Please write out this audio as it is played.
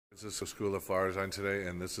This is School of Flower Design today,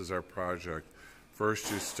 and this is our project.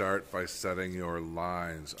 First, you start by setting your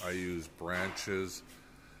lines. I use branches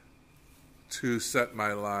to set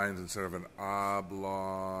my lines instead of an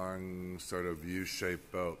oblong sort of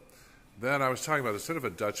U-shaped boat. Then I was talking about, instead of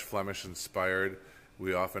a Dutch Flemish inspired,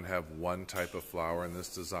 we often have one type of flower in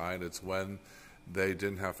this design. It's when they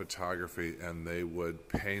didn't have photography and they would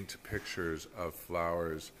paint pictures of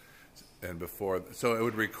flowers, and so it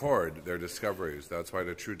would record their discoveries. That's why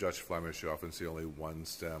the true Dutch Flemish, you often see only one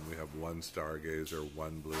stem. We have one stargazer,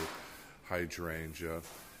 one blue hydrangea.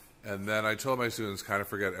 And then I told my students, kind of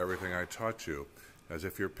forget everything I taught you, as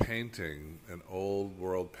if you're painting an old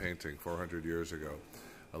world painting 400 years ago,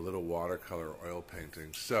 a little watercolor oil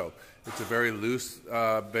painting. So it's a very loose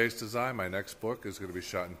base design. My next book is going to be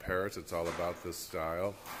shot in Paris. It's all about this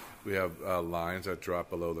style. We have lines that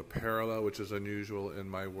drop below the parallel, which is unusual in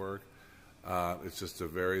my work. It's just a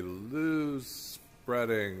very loose,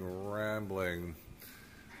 spreading, rambling,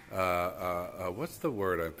 what's the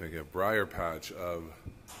word I'm thinking of? Briar patch of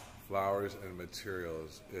flowers and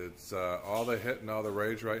materials. It's all the hit and all the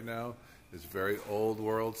rage right now is very old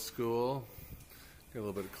world school. Get a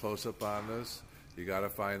little bit of close up on this. You got to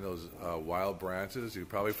find those wild branches. You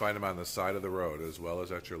probably find them on the side of the road as well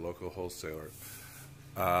as at your local wholesaler.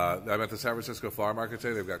 I'm at the San Francisco Flower Market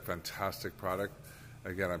today. They've got fantastic product.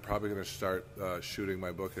 Again, I'm probably going to start shooting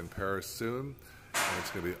my book in Paris soon, and it's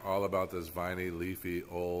going to be all about this viney, leafy,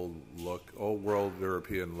 old world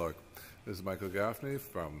European look. This is Michael Gaffney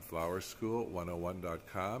from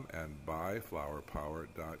flowerschool101.com and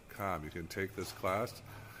buyflowerpower.com. You can take this class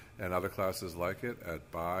and other classes like it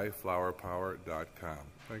at buyflowerpower.com.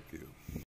 Thank you.